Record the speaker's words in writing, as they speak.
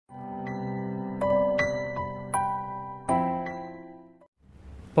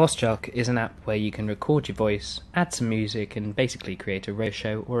Boss Jock is an app where you can record your voice, add some music, and basically create a radio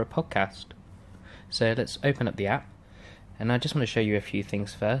show or a podcast. So let's open up the app, and I just want to show you a few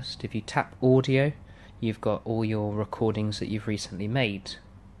things first. If you tap audio, you've got all your recordings that you've recently made.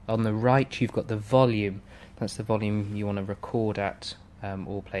 On the right, you've got the volume. That's the volume you want to record at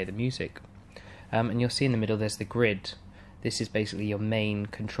or play the music. And you'll see in the middle there's the grid. This is basically your main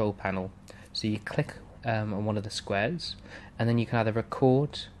control panel. So you click on one of the squares, and then you can either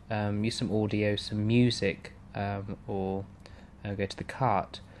record, use some audio, some music, or go to the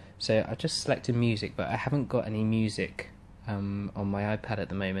cart. So I've just selected music, but I haven't got any music on my iPad at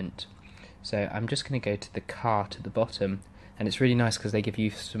the moment. So I'm just going to go to the cart at the bottom, and it's really nice because they give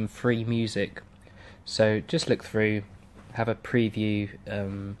you some free music. So just look through, have a preview,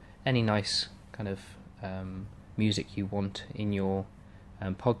 any nice kind of music you want in your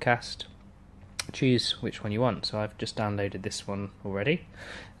podcast. Choose which one you want. So I've just downloaded this one already,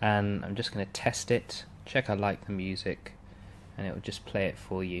 and I'm just going to test it, check I like the music, and it will just play it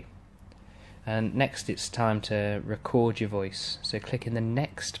for you. And next it's time to record your voice. So click in the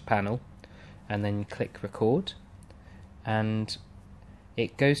next panel and then click record, and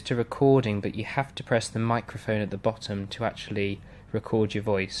it goes to recording, but you have to press the microphone at the bottom to actually record your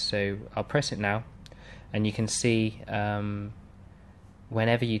voice. So I'll press it now, and you can see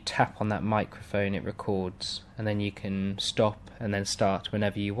whenever you tap on that microphone it records, and then you can stop and then start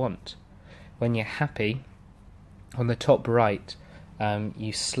whenever you want. When you're happy, on the top right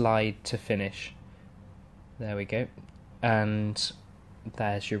you slide to finish. There we go, and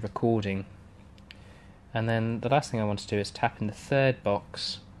there's your recording. And then the last thing I want to do is tap in the third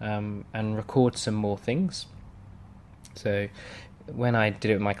box and record some more things. So when I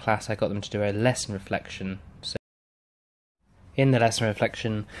did it with my class, I got them to do a lesson reflection. So in the lesson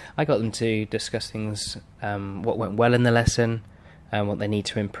reflection, I got them to discuss things, what went well in the lesson, what they need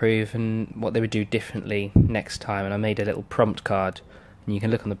to improve, and what they would do differently next time. And I made a little prompt card, and you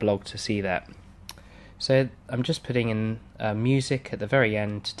can look on the blog to see that. So I'm just putting in music at the very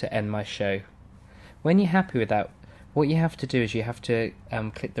end to end my show. When you're happy with that, what you have to do is you have to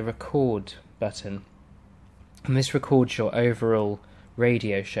click the record button, and this records your overall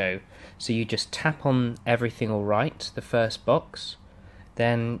radio show. So you just tap on everything alright, the first box,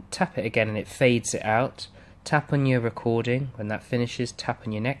 then tap it again and it fades it out. Tap on your recording. When that finishes, tap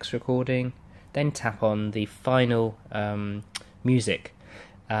on your next recording, then tap on the final music.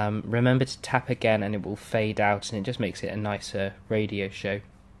 Remember to tap again and it will fade out, and it just makes it a nicer radio show.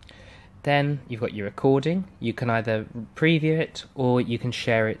 Then you've got your recording. You can either preview it or you can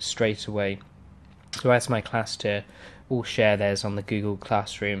share it straight away. So I asked my class to all share theirs on the Google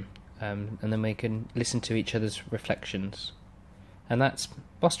Classroom, and then we can listen to each other's reflections. And that's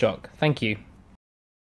Boss Jock. Thank you.